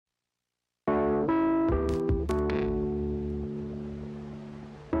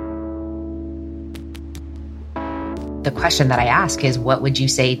The question that I ask is, what would you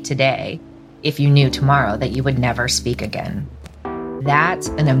say today if you knew tomorrow that you would never speak again? That's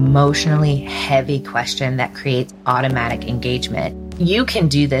an emotionally heavy question that creates automatic engagement. You can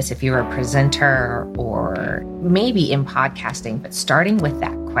do this if you're a presenter or maybe in podcasting, but starting with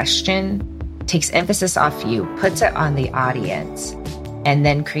that question takes emphasis off you, puts it on the audience, and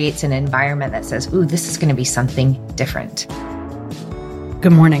then creates an environment that says, ooh, this is going to be something different.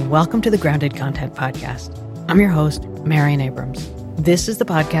 Good morning. Welcome to the Grounded Content Podcast. I'm your host, Marian Abrams. This is the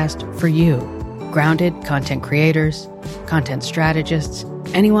podcast for you, grounded content creators, content strategists,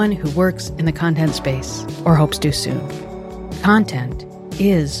 anyone who works in the content space or hopes to soon. Content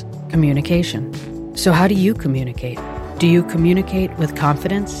is communication. So how do you communicate? Do you communicate with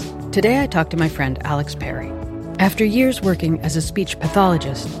confidence? Today I talked to my friend Alex Perry. After years working as a speech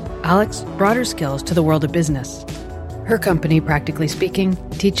pathologist, Alex brought her skills to the world of business. Her company, Practically Speaking,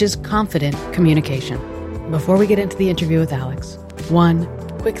 teaches confident communication. Before we get into the interview with Alex, one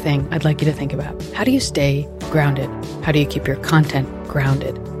quick thing I'd like you to think about. How do you stay grounded? How do you keep your content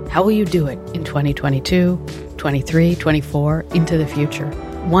grounded? How will you do it in 2022, 23, 24, into the future?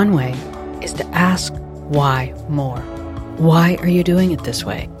 One way is to ask why more. Why are you doing it this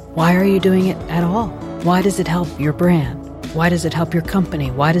way? Why are you doing it at all? Why does it help your brand? Why does it help your company?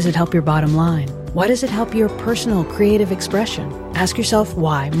 Why does it help your bottom line? Why does it help your personal creative expression? Ask yourself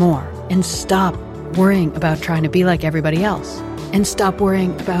why more and stop worrying about trying to be like everybody else. And stop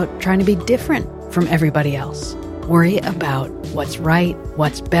worrying about trying to be different from everybody else. Worry about what's right,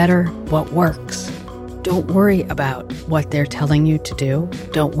 what's better, what works. Don't worry about what they're telling you to do.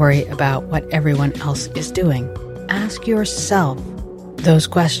 Don't worry about what everyone else is doing. Ask yourself those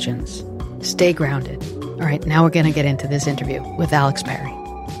questions. Stay grounded. All right, now we're going to get into this interview with Alex Perry.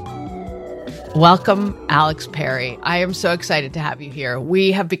 Welcome, Alex Perry. I am so excited to have you here.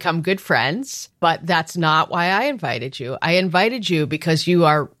 We have become good friends, but that's not why I invited you. I invited you because you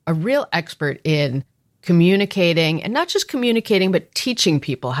are a real expert in communicating, and not just communicating, but teaching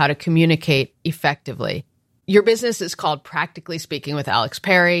people how to communicate effectively. Your business is called Practically Speaking with Alex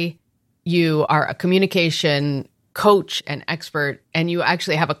Perry. You are a communication coach and expert, and you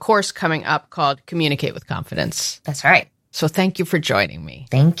actually have a course coming up called Communicate with Confidence. That's right. So thank you for joining me.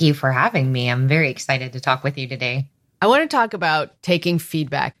 Thank you for having me. I'm very excited to talk with you today. I want to talk about taking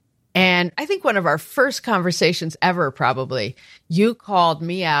feedback. And I think one of our first conversations ever, probably, you called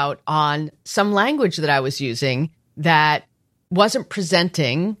me out on some language that I was using that wasn't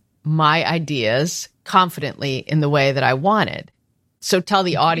presenting my ideas confidently in the way that I wanted. So tell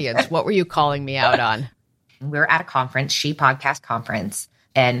the audience, what were you calling me out on? We're at a conference, She Podcast Conference,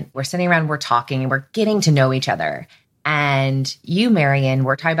 and we're sitting around, we're talking, and we're getting to know each other. And you, Marian,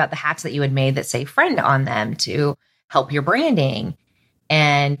 were talking about the hats that you had made that say friend on them to help your branding.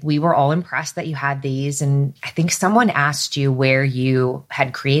 And we were all impressed that you had these. And I think someone asked you where you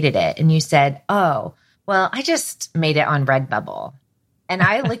had created it. And you said, oh, well, I just made it on Redbubble. And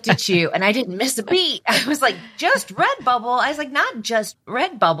I looked at you and I didn't miss a beat. I was like, just Redbubble? I was like, not just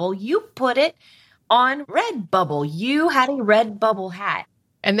Redbubble. You put it on Redbubble. You had a Redbubble hat.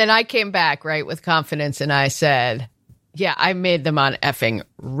 And then I came back, right, with confidence. And I said, yeah, I made them on effing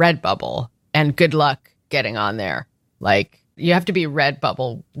Redbubble, and good luck getting on there. Like, you have to be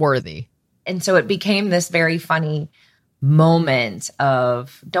Redbubble worthy. And so it became this very funny moment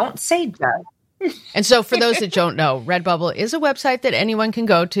of don't say just. And so for those that don't know, Redbubble is a website that anyone can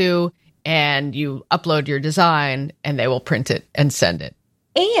go to, and you upload your design and they will print it and send it.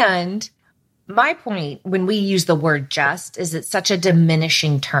 And my point when we use the word just is it's such a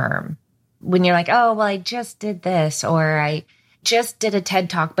diminishing term. When you're like, oh, well, I just did this, or I just did a TED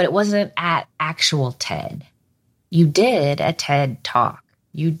Talk, but it wasn't at actual TED. You did a TED Talk.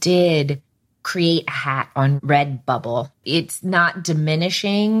 You did create a hat on Redbubble. It's not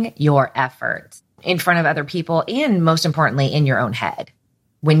diminishing your efforts in front of other people, and most importantly, in your own head,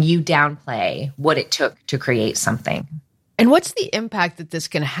 when you downplay what it took to create something. And what's the impact that this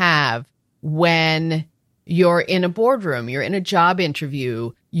can have when you're in a boardroom, you're in a job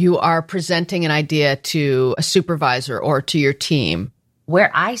interview, you are presenting an idea to a supervisor or to your team?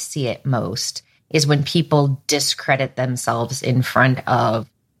 Where I see it most is when people discredit themselves in front of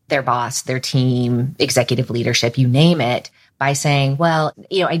their boss, their team, executive leadership, you name it, by saying, well,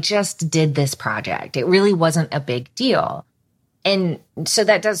 I just did this project. It really wasn't a big deal. And so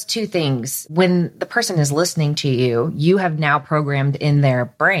that does two things. When the person is listening to you, you have now programmed in their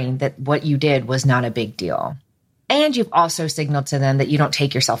brain that what you did was not a big deal. And you've also signaled to them that you don't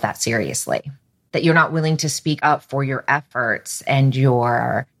take yourself that seriously, that you're not willing to speak up for your efforts and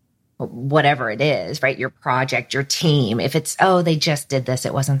your whatever it is, right? Your project, your team. If it's, oh, they just did this,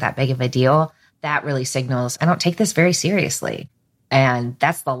 it wasn't that big of a deal. that really signals, I don't take this very seriously. And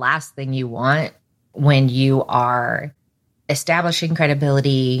that's the last thing you want when you are establishing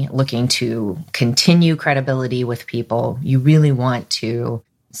credibility, looking to continue credibility with people. You really want to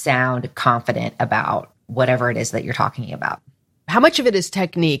sound confident about whatever it is that you're talking about. How much of it is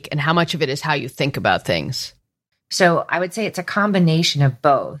technique and how much of it is how you think about things? So I would say it's a combination of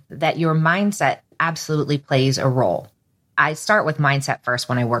both, that your mindset absolutely plays a role. I start with mindset first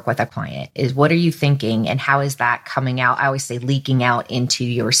when I work with a client, is what are you thinking and how is that coming out? I always say leaking out into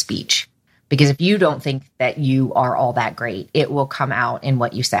your speech. Because if you don't think that you are all that great, it will come out in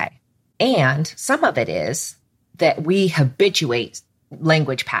what you say. And some of it is that we habituate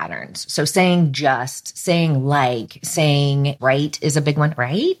language patterns. So saying just, saying like, saying right is a big one,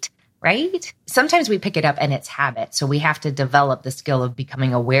 right? Right? Sometimes we pick it up and it's habit. So we have to develop the skill of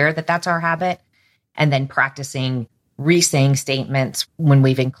becoming aware that that's our habit and then practicing re-saying statements when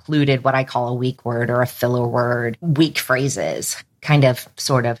we've included what I call a weak word or a filler word, weak phrases, kind of,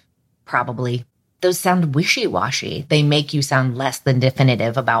 sort of, probably. Those sound wishy-washy. They make you sound less than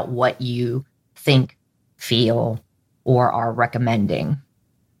definitive about what you think, feel, or are recommending.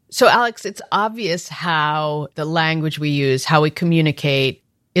 So, Alex, it's obvious how the language we use, how we communicate,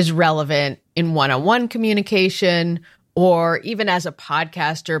 is relevant in one-on-one communication or even as a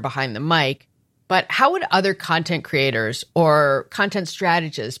podcaster behind the mic. But how would other content creators or content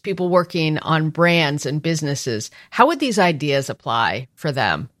strategists, people working on brands and businesses, how would these ideas apply for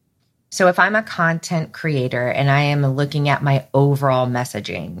them? So if I'm a content creator and I am looking at my overall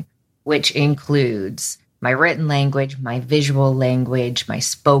messaging, which includes my written language, my visual language, my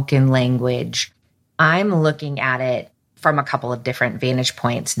spoken language, I'm looking at it from a couple of different vantage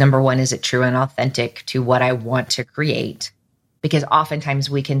points. Number one, is it true and authentic to what I want to create? Because oftentimes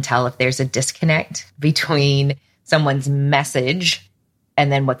we can tell if there's a disconnect between someone's message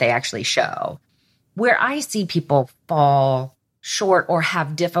and then what they actually show. Where I see people fall short or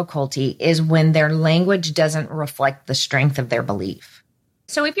have difficulty is when their language doesn't reflect the strength of their belief.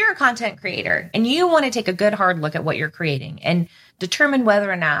 So if you're a content creator and you want to take a good hard look at what you're creating and determine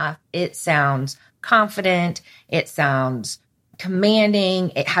whether or not it sounds confident, it sounds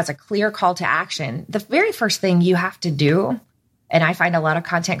commanding, it has a clear call to action, the very first thing you have to do, and I find a lot of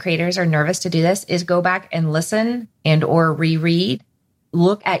content creators are nervous to do this, is go back and listen and or reread,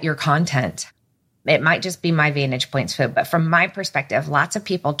 look at your content. It might just be my vantage points, but from my perspective, lots of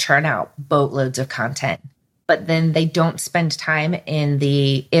people churn out boatloads of content, but then they don't spend time in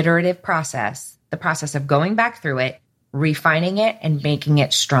the iterative process, the process of going back through it, refining it, and making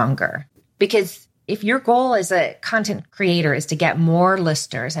it stronger. Because if your goal as a content creator is to get more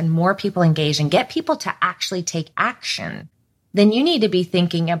listeners and more people engaged and get people to actually take action, then you need to be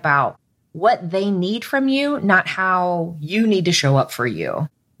thinking about what they need from you, not how you need to show up for you.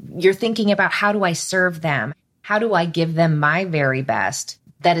 You're thinking about, how do I serve them? How do I give them my very best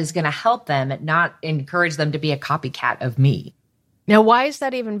that is going to help them and not encourage them to be a copycat of me? Now, why is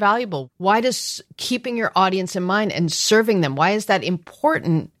that even valuable? Why does keeping your audience in mind and serving them, why is that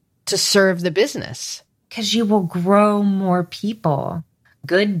important to serve the business? Because you will grow more people.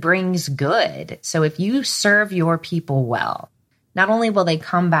 Good brings good. So if you serve your people well, not only will they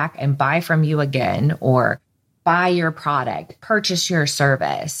come back and buy from you again or buy your product, purchase your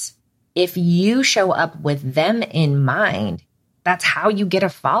service, if you show up with them in mind, that's how you get a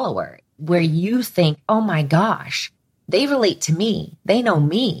follower, where you think, oh my gosh, they relate to me. They know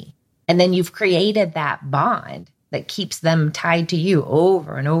me. And then you've created that bond that keeps them tied to you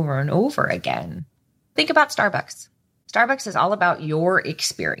over and over and over again. Think about Starbucks. Starbucks is all about your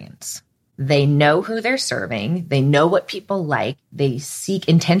experience. They know who they're serving. They know what people like. They seek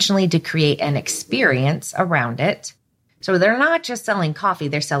intentionally to create an experience around it. So they're not just selling coffee,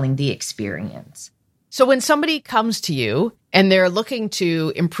 they're selling the experience. So when somebody comes to you and they're looking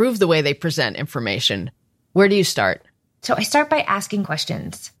to improve the way they present information, where do you start? So I start by asking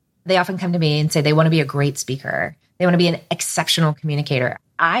questions. They often come to me and say they want to be a great speaker. They want to be an exceptional communicator.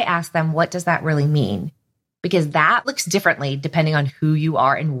 I ask them, what does that really mean? Because that looks differently depending on who you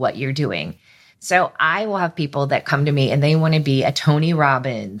are and what you're doing. So I will have people that come to me and they want to be a Tony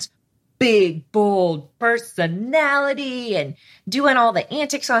Robbins, big, bold personality and doing all the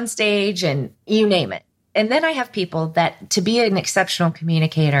antics on stage and you name it. And then I have people that to be an exceptional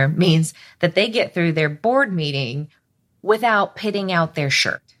communicator means that they get through their board meeting without pitting out their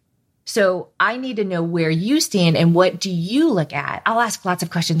shirt. So I need to know where you stand and what do you look at? I'll ask lots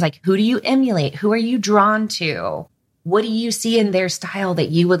of questions like, who do you emulate? Who are you drawn to? What do you see in their style that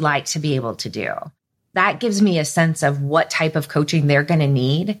you would like to be able to do? That gives me a sense of what type of coaching they're going to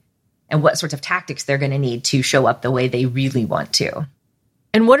need and what sorts of tactics they're going to need to show up the way they really want to.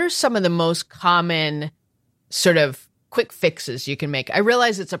 And what are some of the most common sort of quick fixes you can make? I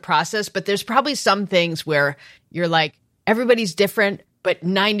realize it's a process, but there's probably some things where you're like, everybody's different, but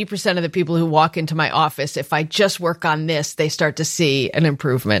 90% of the people who walk into my office, if I just work on this, they start to see an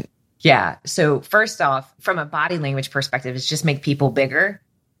improvement. Yeah. So first off, from a body language perspective, it's just make people bigger.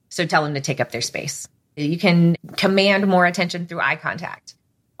 So tell them to take up their space. You can command more attention through eye contact.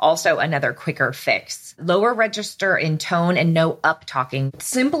 Also, another quicker fix, lower register in tone and no up talking.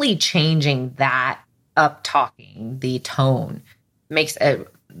 Simply changing that up talking, the tone, makes a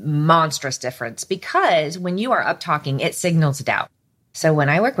monstrous difference, because when you are up talking, it signals doubt. So when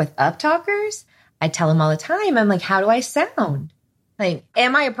I work with up talkers, I tell them all the time, I'm like, how do I sound? Like,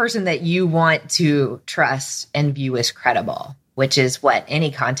 am I a person that you want to trust and view as credible? Which is what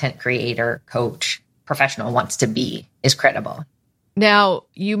any content creator, coach, professional wants to be, is credible. Now,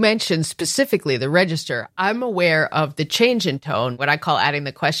 you mentioned specifically the register. I'm aware of the change in tone, what I call adding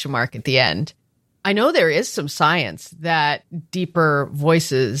the question mark at the end. I know there is some science that deeper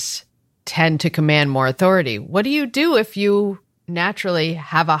voices tend to command more authority. What do you do if you naturally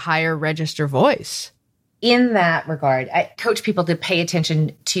have a higher register voice? In that regard, I coach people to pay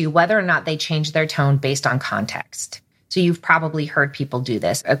attention to whether or not they change their tone based on context. So you've probably heard people do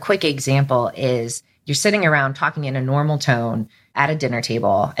this. A quick example is you're sitting around talking in a normal tone at a dinner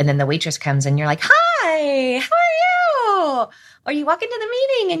table, and then the waitress comes and you're like, hi, how are you? Or you walk into the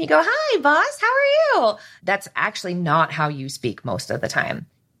meeting and you go, hi, boss, how are you? That's actually not how you speak most of the time.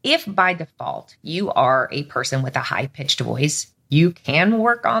 If by default you are a person with a high-pitched voice, you can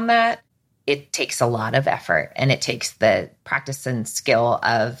work on that. It takes a lot of effort, and it takes the practice and skill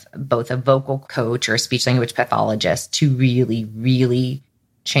of both a vocal coach or a speech language pathologist to really, really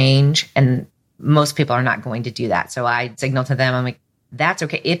change. And most people are not going to do that. So I signal to them, I'm like, that's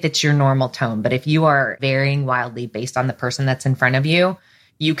okay if it's your normal tone. But if you are varying wildly based on the person that's in front of you,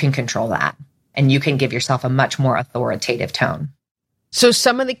 you can control that. And you can give yourself a much more authoritative tone. So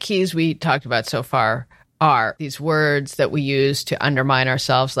some of the keys we talked about so far are these words that we use to undermine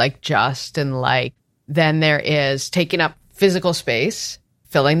ourselves, like just and like. Then there is taking up physical space,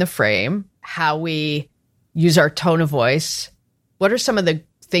 filling the frame, how we use our tone of voice. What are some of the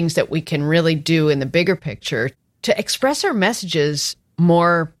things that we can really do in the bigger picture to express our messages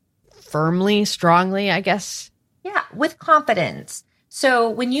more firmly, strongly, I guess? Yeah, with confidence. So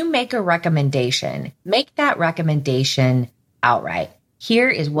when you make a recommendation, make that recommendation outright. Here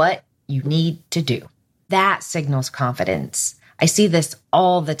is what you need to do. That signals confidence. I see this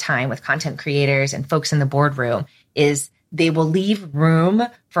all the time with content creators and folks in the boardroom, is they will leave room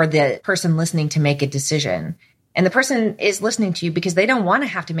for the person listening to make a decision. And the person is listening to you because they don't want to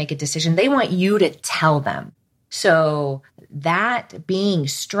have to make a decision. They want you to tell them. So that being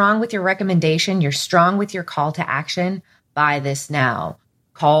strong with your recommendation, you're strong with your call to action. Buy this now.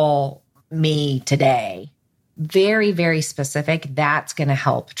 Call me today. Very, very specific. That's going to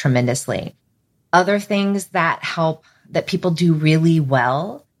help tremendously. Other things that help that people do really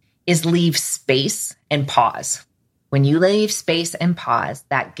well is leave space and pause. When you leave space and pause,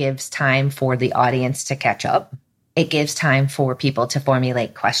 that gives time for the audience to catch up. It gives time for people to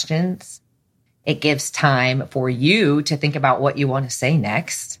formulate questions. It gives time for you to think about what you want to say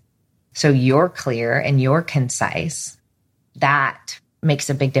next. So you're clear and you're concise. That makes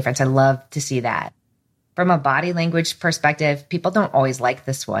a big difference. I love to see that. From a body language perspective, people don't always like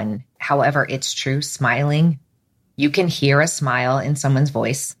this one. However, it's true. Smiling. You can hear a smile in someone's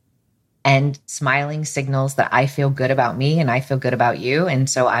voice, and smiling signals that I feel good about me and I feel good about you. And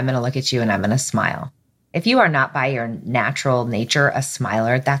so I'm going to look at you and I'm going to smile. If you are not by your natural nature a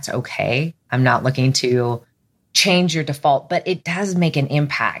smiler, that's okay. I'm not looking to change your default, but it does make an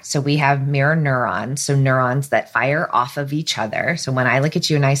impact. So we have mirror neurons, so neurons that fire off of each other. So when I look at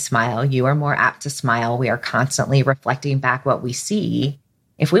you and I smile, you are more apt to smile. We are constantly reflecting back what we see.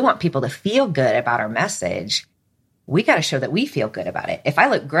 If we want people to feel good about our message, we got to show that we feel good about it. If I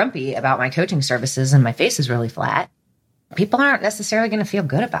look grumpy about my coaching services and my face is really flat, people aren't necessarily going to feel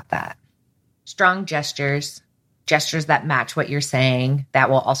good about that. Strong gestures that match what you're saying, that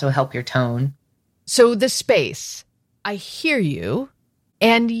will also help your tone. So the space, I hear you,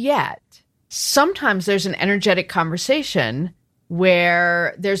 and yet sometimes there's an energetic conversation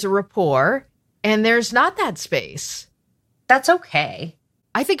where there's a rapport and there's not that space. That's okay.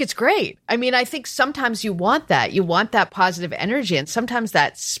 I think it's great. I mean, I think sometimes you want that. You want that positive energy, and sometimes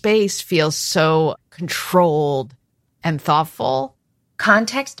that space feels so controlled and thoughtful.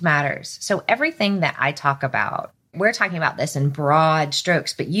 Context matters. So everything that I talk about, we're talking about this in broad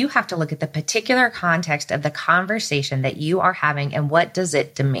strokes, but you have to look at the particular context of the conversation that you are having and what does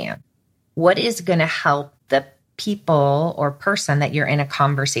it demand? What is going to help the people or person that you're in a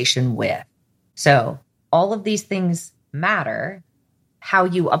conversation with. So all of these things matter. How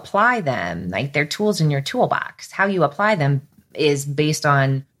you apply them, like they're tools in your toolbox, how you apply them is based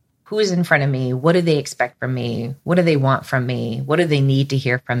on who is in front of me. What do they expect from me? What do they want from me? What do they need to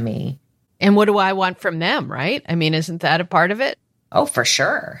hear from me? And what do I want from them, right? I mean, isn't that a part of it? Oh, for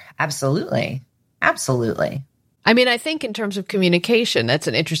sure. Absolutely. Absolutely. I mean, I think in terms of communication, that's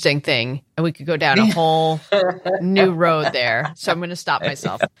an interesting thing. And we could go down a whole new road there. So I'm going to stop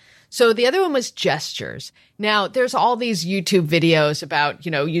myself. So the other one was gestures. Now, there's all these YouTube videos about,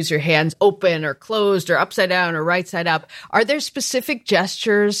 use your hands open or closed or upside down or right side up. Are there specific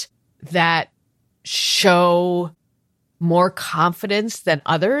gestures that show more confidence than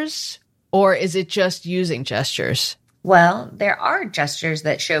others? Or is it just using gestures? Well, there are gestures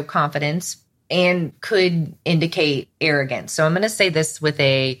that show confidence and could indicate arrogance. So I'm going to say this with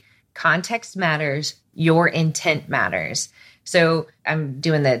a context matters, your intent matters. So I'm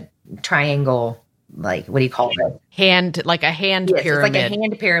doing the triangle, like, what do you call it? Hand, like a hand yes, pyramid. It's like a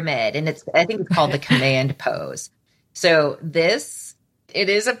hand pyramid. And I think it's called the command pose. So it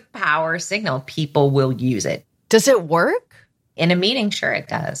is a power signal. People will use it. Does it work? In a meeting, sure it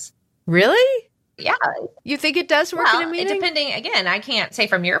does. Really? Yeah. You think it does work in a meeting? Depending, again, I can't say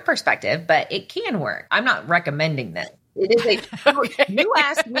from your perspective, but it can work. I'm not recommending this. It is Okay. You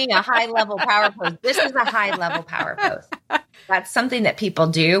asked me a high-level power pose. This is a high-level power pose. That's something that people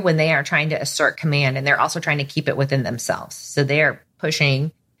do when they are trying to assert command, and they're also trying to keep it within themselves. So they are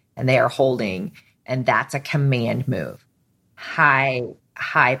pushing and they are holding, and that's a command move. High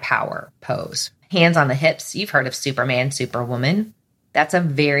power pose. Hands on the hips. You've heard of Superman, Superwoman. That's a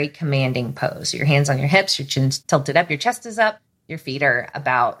very commanding pose. Your hands on your hips, your chin's tilted up, your chest is up, your feet are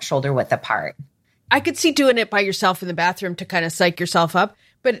about shoulder width apart. I could see doing it by yourself in the bathroom to kind of psych yourself up.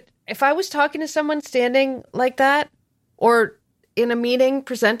 But if I was talking to someone standing like that, or in a meeting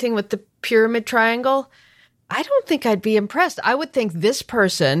presenting with the pyramid triangle, I don't think I'd be impressed. I would think this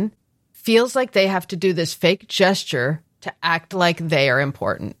person feels like they have to do this fake gesture to act like they are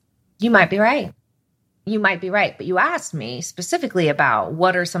important. You might be right. You might be right. But you asked me specifically about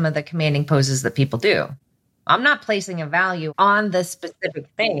what are some of the commanding poses that people do. I'm not placing a value on the specific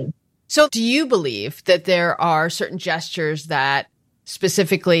thing. So do you believe that there are certain gestures that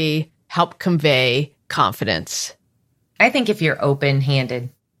specifically help convey confidence? I think if you're open-handed,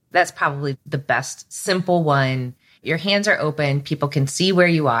 that's probably the best simple one. Your hands are open. People can see where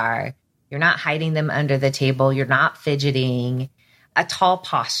you are. You're not hiding them under the table. You're not fidgeting. A tall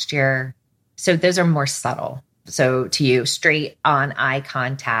posture. So those are more subtle. So to you, straight on eye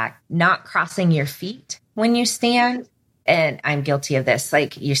contact, not crossing your feet when you stand. And I'm guilty of this.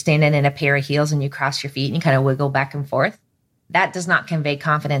 Like you're standing in a pair of heels and you cross your feet and you kind of wiggle back and forth. That does not convey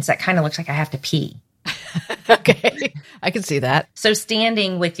confidence. That kind of looks like I have to pee. Okay. I can see that. So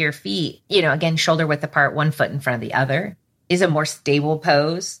standing with your feet, again, shoulder width apart, one foot in front of the other is a more stable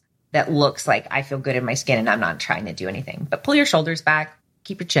pose that looks like I feel good in my skin and I'm not trying to do anything. But pull your shoulders back,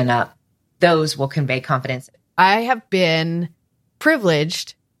 keep your chin up. Those will convey confidence. I have been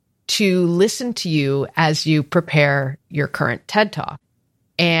privileged to listen to you as you prepare your current TED Talk.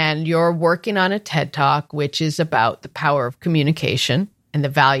 And you're working on a TED Talk, which is about the power of communication and the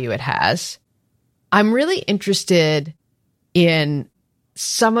value it has. I'm really interested in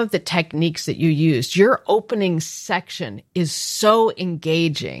some of the techniques that you used. Your opening section is so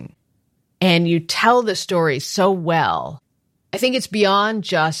engaging and you tell the story so well. I think it's beyond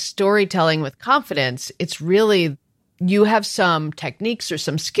just storytelling with confidence. It's really, you have some techniques or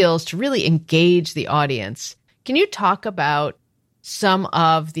some skills to really engage the audience. Can you talk about some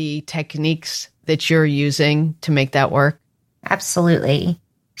of the techniques that you're using to make that work? Absolutely.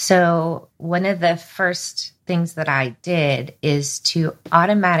 So one of the first things that I did is to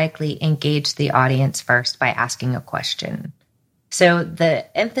automatically engage the audience first by asking a question. So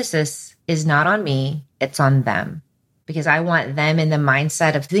the emphasis is not on me, it's on them, because I want them in the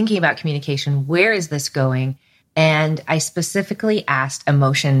mindset of thinking about communication. Where is this going? And I specifically asked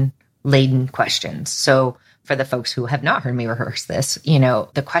emotion-laden questions. So for the folks who have not heard me rehearse this,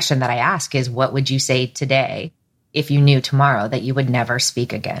 the question that I ask is, what would you say today if you knew tomorrow that you would never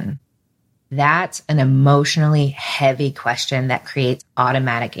speak again? That's an emotionally heavy question that creates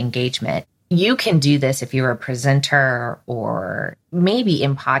automatic engagement. You can do this if you're a presenter or maybe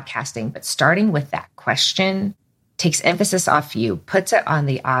in podcasting, but starting with that question takes emphasis off you, puts it on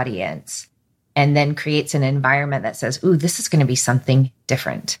the audience, and then creates an environment that says, ooh, this is going to be something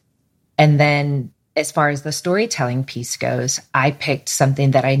different. And then as far as the storytelling piece goes, I picked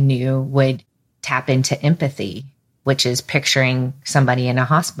something that I knew would tap into empathy, which is picturing somebody in a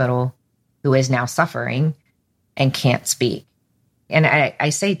hospital who is now suffering and can't speak. And I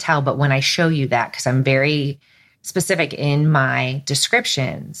say tell, but when I show you that, because I'm very specific in my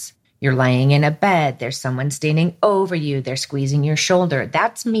descriptions, you're laying in a bed, there's someone standing over you, they're squeezing your shoulder.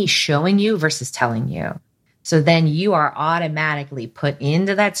 That's me showing you versus telling you. So then you are automatically put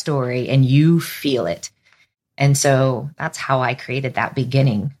into that story and you feel it. And so that's how I created that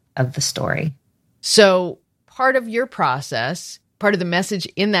beginning of the story. So part of your process, part of the message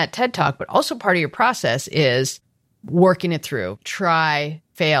in that TED Talk, but also part of your process is working it through. Try,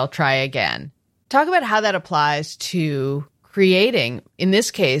 fail, try again. Talk about how that applies to creating, in this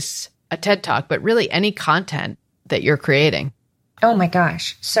case, a TED Talk, but really any content that you're creating. Oh my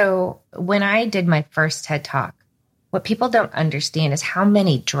gosh. So when I did my first TED Talk, what people don't understand is how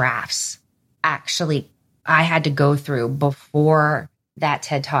many drafts actually I had to go through before that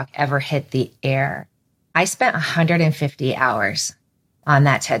TED Talk ever hit the air. I spent 150 hours on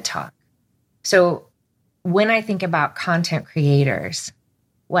that TED Talk. So when I think about content creators,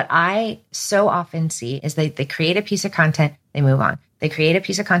 what I so often see is they create a piece of content, they move on. They create a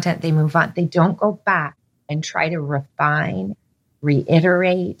piece of content, they move on. They don't go back and try to refine,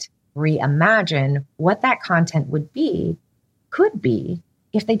 reiterate, reimagine what that content could be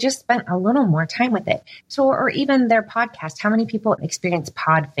if they just spent a little more time with it. So, or even their podcast, how many people experience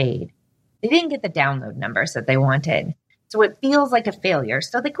pod fade? They didn't get the download numbers that they wanted. So it feels like a failure.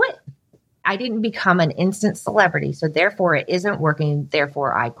 So they quit. I didn't become an instant celebrity. So therefore it isn't working.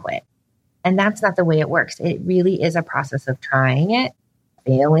 Therefore I quit. And that's not the way it works. It really is a process of trying it,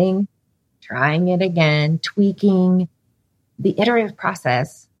 failing, trying it again, tweaking. The iterative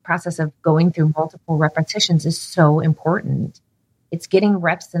process of going through multiple repetitions is so important. It's getting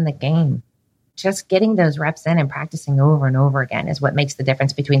reps in the game. Just getting those reps in and practicing over and over again is what makes the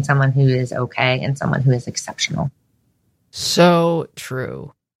difference between someone who is okay and someone who is exceptional. So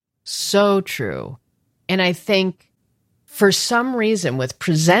true. So true. And I think for some reason with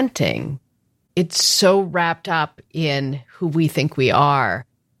presenting, it's so wrapped up in who we think we are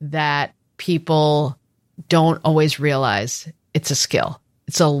that people don't always realize it's a skill.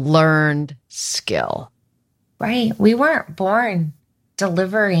 It's a learned skill. Right. We weren't born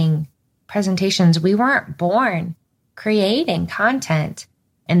delivering presentations. We weren't born creating content.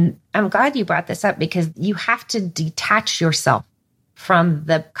 And I'm glad you brought this up because you have to detach yourself from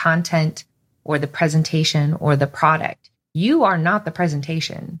the content or the presentation or the product. You are not the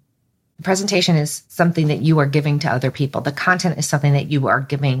presentation. The presentation is something that you are giving to other people. The content is something that you are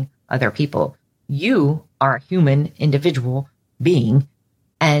giving other people. You are a human, individual being,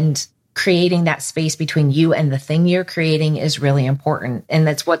 and creating that space between you and the thing you're creating is really important. And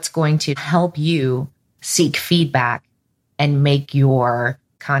that's what's going to help you seek feedback and make your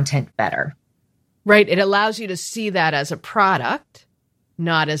content better. Right. It allows you to see that as a product,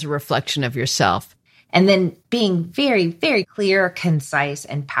 not as a reflection of yourself. And then being very, very clear, concise,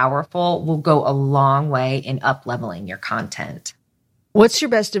 and powerful will go a long way in up-leveling your content. What's your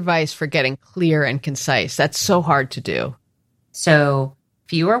best advice for getting clear and concise? That's so hard to do. So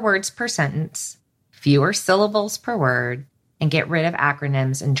fewer words per sentence, fewer syllables per word, and get rid of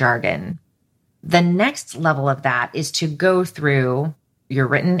acronyms and jargon. The next level of that is to go through your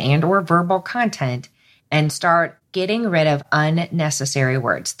written and or verbal content and start getting rid of unnecessary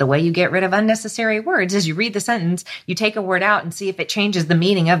words. The way you get rid of unnecessary words is you read the sentence, you take a word out and see if it changes the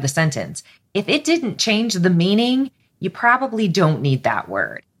meaning of the sentence. If it didn't change the meaning, you probably don't need that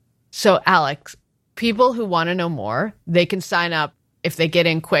word. So Alex, people who want to know more, they can sign up if they get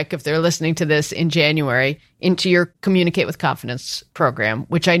in quick, if they're listening to this in January, into your Communicate with Confidence program,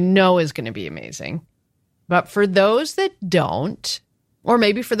 which I know is going to be amazing. But for those that don't, or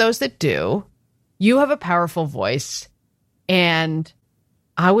maybe for those that do, you have a powerful voice, and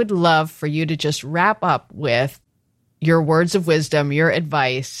I would love for you to just wrap up with your words of wisdom, your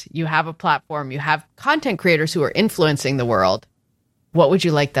advice. You have a platform, you have content creators who are influencing the world. What would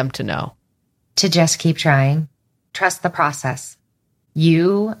you like them to know? To just keep trying. Trust the process.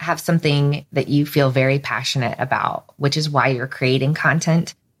 You have something that you feel very passionate about, which is why you're creating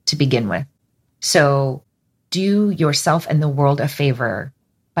content to begin with. So do yourself and the world a favor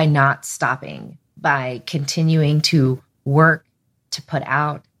by not stopping, by continuing to work, to put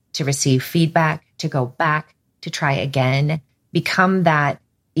out, to receive feedback, to go back, to try again. Become that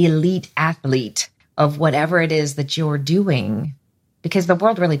elite athlete of whatever it is that you're doing, because the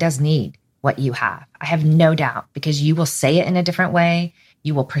world really does need what you have. I have no doubt, because you will say it in a different way.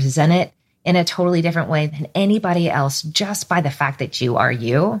 You will present it in a totally different way than anybody else just by the fact that you are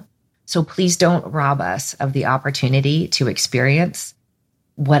you. So please don't rob us of the opportunity to experience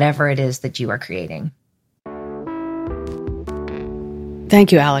whatever it is that you are creating.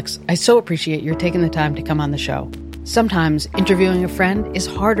 Thank you, Alex. I so appreciate your taking the time to come on the show. Sometimes interviewing a friend is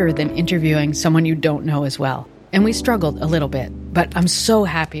harder than interviewing someone you don't know as well. And we struggled a little bit, but I'm so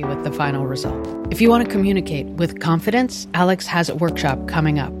happy with the final result. If you want to communicate with confidence, Alex has a workshop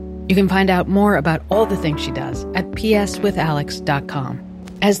coming up. You can find out more about all the things she does at pswithalex.com.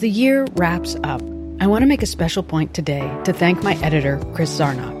 As the year wraps up, I want to make a special point today to thank my editor, Chris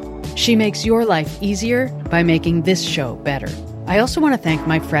Zarnock. She makes your life easier by making this show better. I also want to thank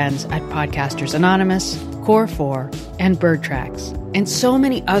my friends at Podcasters Anonymous, Core4, and Bird Tracks, and so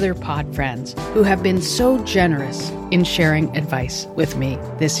many other pod friends who have been so generous in sharing advice with me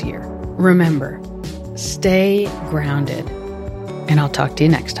this year. Remember, stay grounded, and I'll talk to you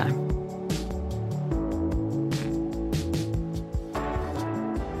next time.